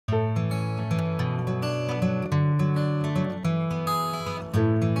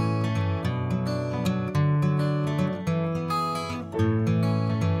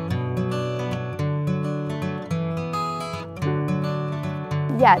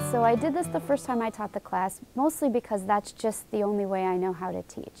Yeah, so I did this the first time I taught the class, mostly because that's just the only way I know how to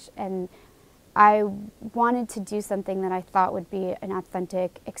teach. And I wanted to do something that I thought would be an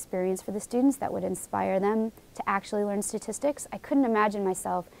authentic experience for the students that would inspire them to actually learn statistics. I couldn't imagine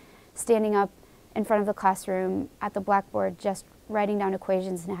myself standing up in front of the classroom at the blackboard just writing down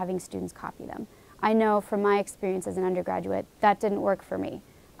equations and having students copy them. I know from my experience as an undergraduate that didn't work for me.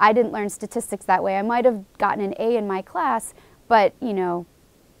 I didn't learn statistics that way. I might have gotten an A in my class, but you know,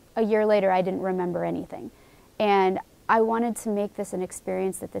 a year later I didn't remember anything. And I wanted to make this an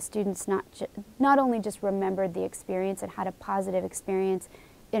experience that the students not only just remembered the experience and had a positive experience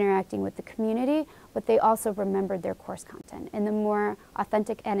interacting with the community, but they also remembered their course content. And the more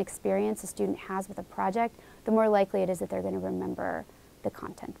authentic an experience a student has with a project, the more likely it is that they're going to remember the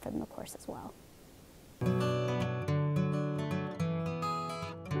content from the course as well.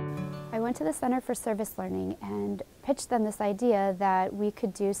 I went to the Center for Service Learning and pitched them this idea that we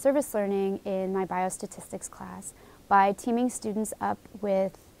could do service learning in my biostatistics class by teaming students up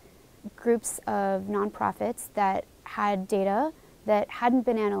with groups of nonprofits that had data that hadn't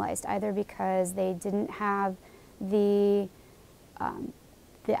been analyzed, either because they didn't have the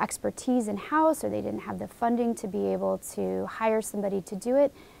expertise in-house or they didn't have the funding to be able to hire somebody to do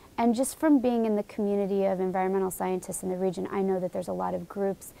it. And just from being in the community of environmental scientists in the region, I know that there's a lot of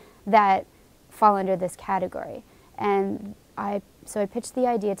groups that fall under this category. And so I pitched the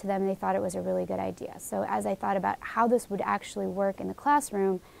idea to them and they thought it was a really good idea. So as I thought about how this would actually work in the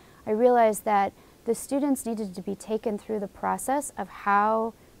classroom, I realized that the students needed to be taken through the process of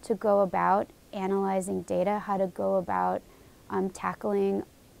how to go about analyzing data, how to go about tackling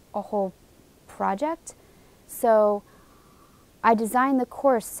a whole project. So I designed the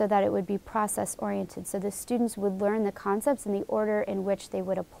course so that it would be process-oriented, so the students would learn the concepts in the order in which they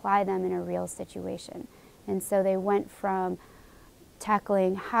would apply them in a real situation. And so they went from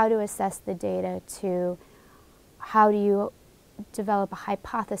tackling how to assess the data to how do you develop a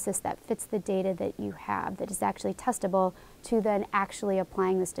hypothesis that fits the data that you have, that is actually testable, to then actually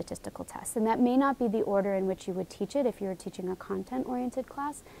applying the statistical test. And that may not be the order in which you would teach it if you were teaching a content-oriented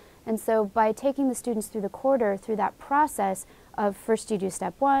class. And so by taking the students through the quarter, through that process of first you do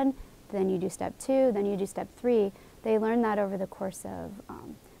step 1, then you do step 2, then you do step 3, they learn that over the course of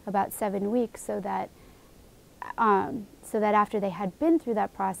about 7 weeks, so that after they had been through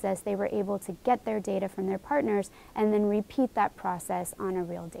that process, they were able to get their data from their partners and then repeat that process on a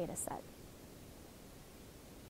real data set.